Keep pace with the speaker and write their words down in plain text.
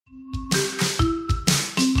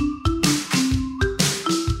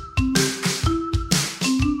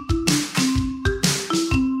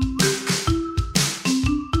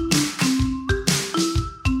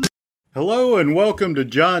and welcome to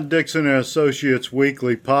John Dixon and Associates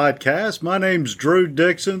Weekly Podcast. My name's Drew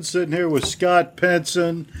Dixon, sitting here with Scott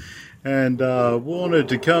Penson, and wanted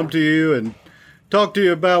to come to you and talk to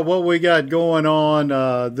you about what we got going on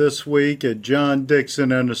this week at John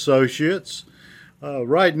Dixon and Associates.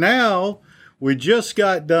 Right now, we just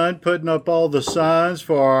got done putting up all the signs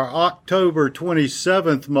for our October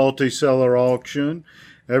 27th multi-seller auction.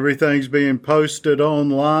 Everything's being posted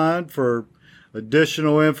online for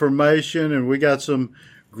additional information, and we got some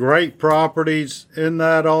great properties in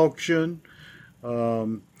that auction. I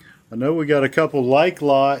know we got a couple lake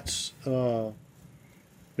lots in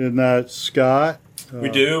that, Scott. We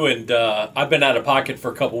do, and I've been out of pocket for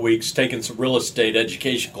a couple weeks taking some real estate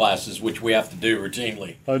education classes, which we have to do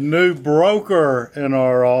routinely. A new broker in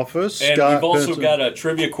our office, and Scott we've also Penson. got a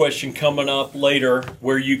trivia question coming up later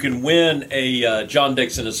where you can win a John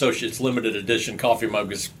Dixon Associates limited edition coffee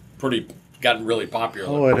mug. It's gotten really popular.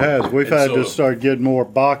 Oh, it has. We've had to start getting more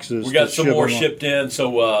boxes. We got some more shipped in,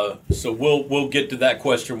 so we'll get to that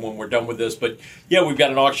question when we're done with this. But yeah, we've got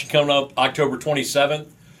an auction coming up October 27th.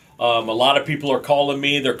 A lot of people are calling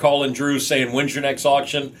me. They're calling Drew saying, "When's your next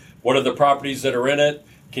auction? What are the properties that are in it?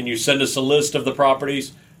 Can you send us a list of the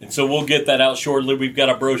properties?" And so we'll get that out shortly. We've got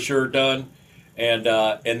a brochure done, and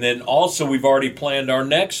then also we've already planned our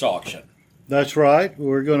next auction. That's right.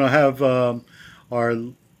 We're going to have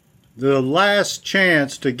the last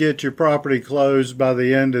chance to get your property closed by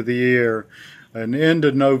the end of the year, an end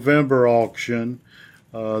of November auction,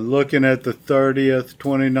 looking at the 30th,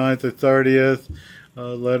 29th or 30th.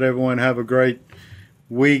 Let everyone have a great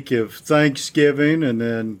week of Thanksgiving and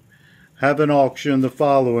then have an auction the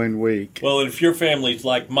following week. Well, if your family's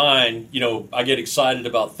like mine, I get excited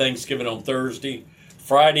about Thanksgiving on Thursday.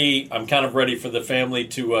 Friday, I'm kind of ready for the family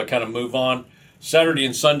to kind of move on. Saturday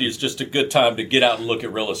and Sunday is just a good time to get out and look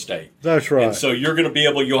at real estate. That's right. And so you're going to be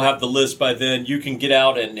you'll have the list by then. You can get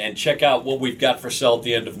out and check out what we've got for sale at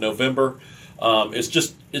the end of November.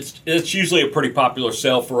 It's usually a pretty popular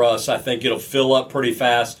sale for us. I think it'll fill up pretty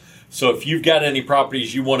fast. So if you've got any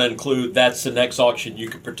properties you want to include, that's the next auction you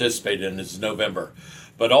can participate in is November.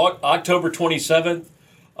 But October 27th,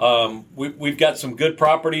 we've got some good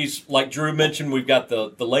properties. Like Drew mentioned, we've got the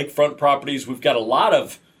lakefront properties. We've got a lot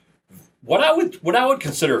of what I would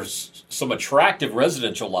consider some attractive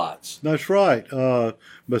residential lots. That's right.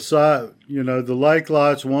 Beside, the lake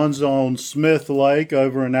lots, one's on Smith Lake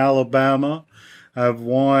over in Alabama. I have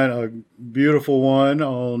a beautiful one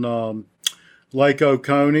on Lake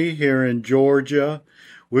Oconee here in Georgia.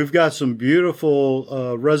 We've got some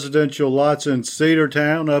beautiful residential lots in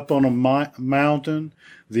Cedartown up on a mountain,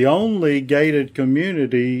 the only gated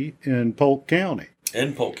community in Polk County.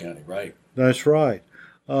 In Polk County, right. That's right.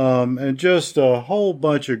 And just a whole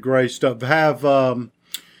bunch of great stuff. Have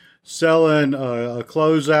selling a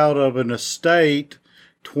closeout of an estate,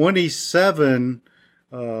 27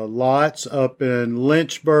 lots up in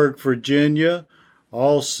Lynchburg, Virginia,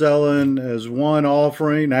 all selling as one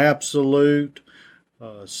offering, absolute,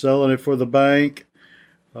 selling it for the bank.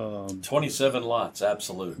 27 lots,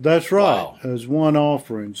 absolute. That's right, wow. As one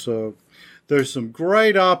offering. So there's some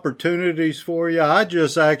great opportunities for you. I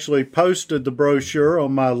just actually posted the brochure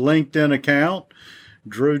on my LinkedIn account,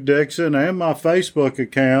 Drew Dixon, and my Facebook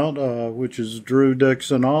account, which is Drew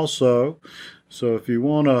Dixon also. So if you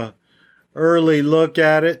want to early look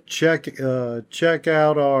at it, check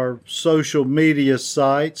out our social media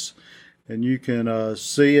sites, and you can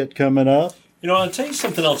see it coming up. I'll tell you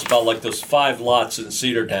something else about like those 5 lots in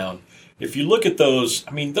Cedartown. If you look at those,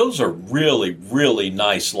 those are really, really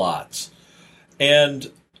nice lots. And,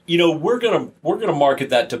 we're gonna market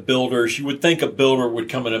that to builders. You would think a builder would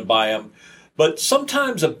come in and buy them. But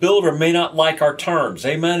sometimes a builder may not like our terms.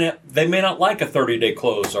 They may not like a 30-day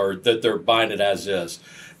close or that they're buying it as is.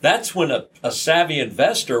 That's when a savvy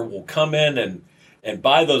investor will come in and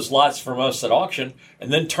buy those lots from us at auction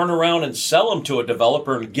and then turn around and sell them to a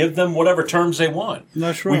developer and give them whatever terms they want.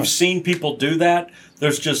 That's right. We've seen people do that.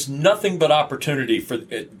 There's just nothing but opportunity for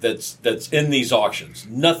that's in these auctions.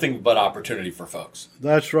 Nothing but opportunity for folks.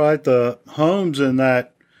 That's right. The homes in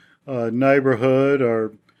that neighborhood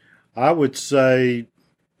are, I would say,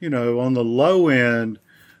 on the low end,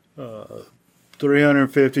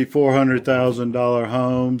 $350,000, $400,000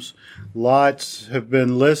 homes. Lots have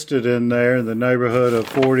been listed in there in the neighborhood of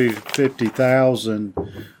 $40,000 to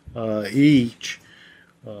 $50,000 each.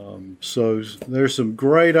 So there's some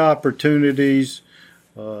great opportunities,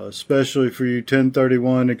 especially for you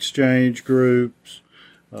 1031 exchange groups,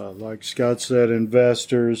 like Scott said,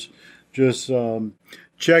 investors. Just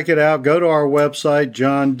check it out. Go to our website,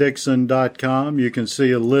 johndixon.com. You can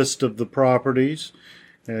see a list of the properties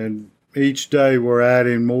and each day we're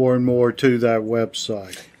adding more and more to that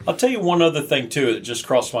website. I'll tell you one other thing, too, that just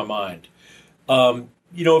crossed my mind.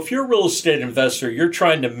 If you're a real estate investor, you're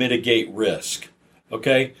trying to mitigate risk,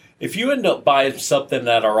 okay? If you end up buying something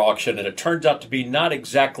at our auction and it turns out to be not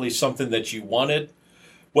exactly something that you wanted,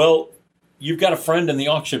 well, you've got a friend in the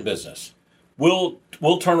auction business. We'll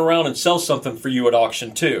turn around and sell something for you at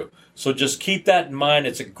auction, too. So just keep that in mind.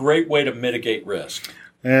 It's a great way to mitigate risk.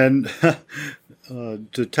 And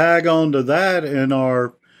to tag on to that, in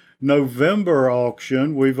our November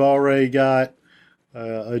auction, we've already got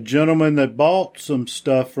a gentleman that bought some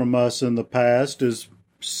stuff from us in the past is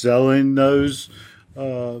selling those.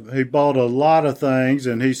 He bought a lot of things,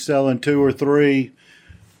 and he's selling 2 or 3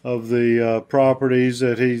 of the properties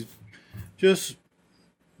that he just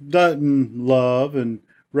doesn't love and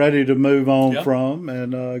ready to move on from,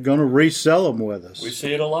 and going to resell them with us. We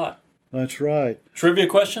see it a lot. That's right. Trivia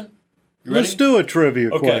question? You ready? Let's do a trivia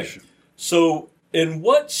question. So in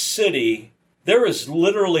what city, there is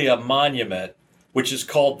literally a monument which is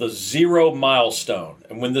called the Zero Milestone.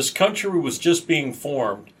 And when this country was just being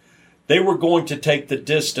formed, they were going to take the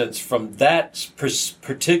distance from that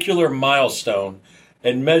particular milestone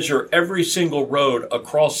and measure every single road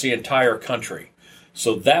across the entire country.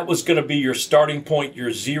 So that was going to be your starting point,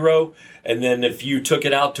 your zero. And then if you took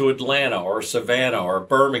it out to Atlanta or Savannah or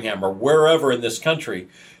Birmingham or wherever in this country,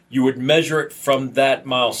 you would measure it from that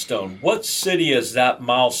milestone. What city is that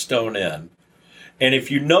milestone in? And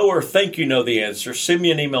if you know or think you know the answer, send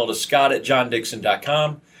me an email to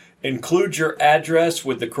scott@johndixon.com. Include your address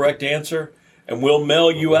with the correct answer, and we'll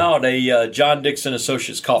mail you out a John Dixon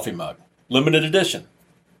Associates coffee mug. Limited edition.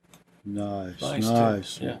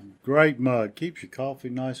 Nice. Yeah. Great mug. Keeps your coffee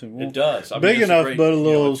nice and warm. It does. Big enough to put a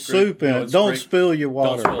little soup in it. Don't spill your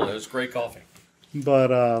water. Don't spill it. It's great coffee.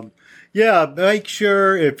 But make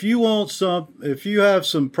sure if you have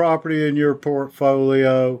some property in your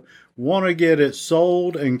portfolio, want to get it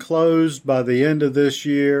sold and closed by the end of this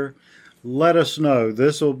year, let us know.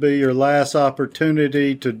 This will be your last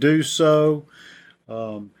opportunity to do so.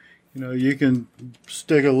 You can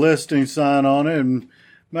stick a listing sign on it, and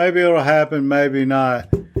maybe it'll happen, maybe not.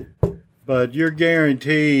 But you're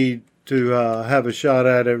guaranteed to have a shot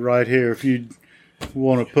at it right here if you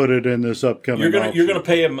want to put it in this upcoming auction. You're going to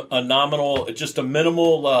pay a nominal, just a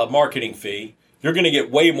minimal marketing fee. You're going to get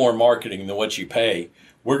way more marketing than what you pay.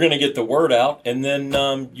 We're going to get the word out, and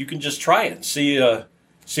then you can just try it and see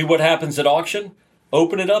what happens at auction.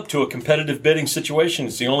 Open it up to a competitive bidding situation.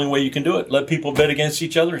 It's the only way you can do it. Let people bid against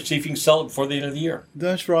each other and see if you can sell it before the end of the year.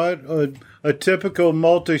 That's right. A typical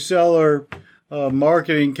multi-seller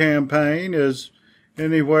marketing campaign is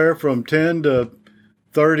anywhere from $10,000 to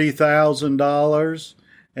 $30,000,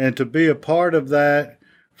 and to be a part of that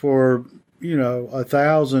for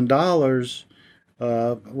 $1,000,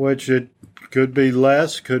 which it could be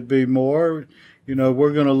less, could be more.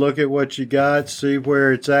 We're going to look at what you got, see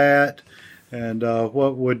where it's at, and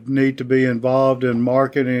what would need to be involved in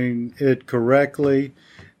marketing it correctly,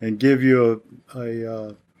 and give you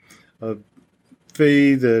a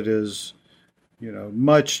fee that is,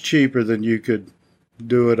 much cheaper than you could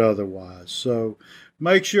do it otherwise. So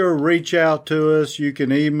make sure to reach out to us. You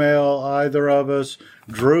can email either of us,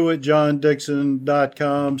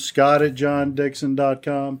 Drew@johndixon.com,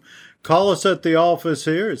 Scott@johndixon.com. Call us at the office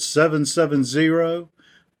here at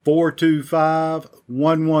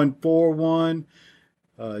 770-425-1141.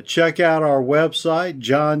 Check out our website,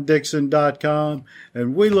 johndixon.com,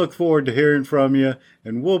 and we look forward to hearing from you,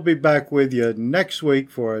 and we'll be back with you next week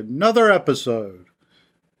for another episode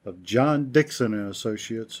of John Dixon and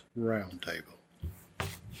Associates Roundtable.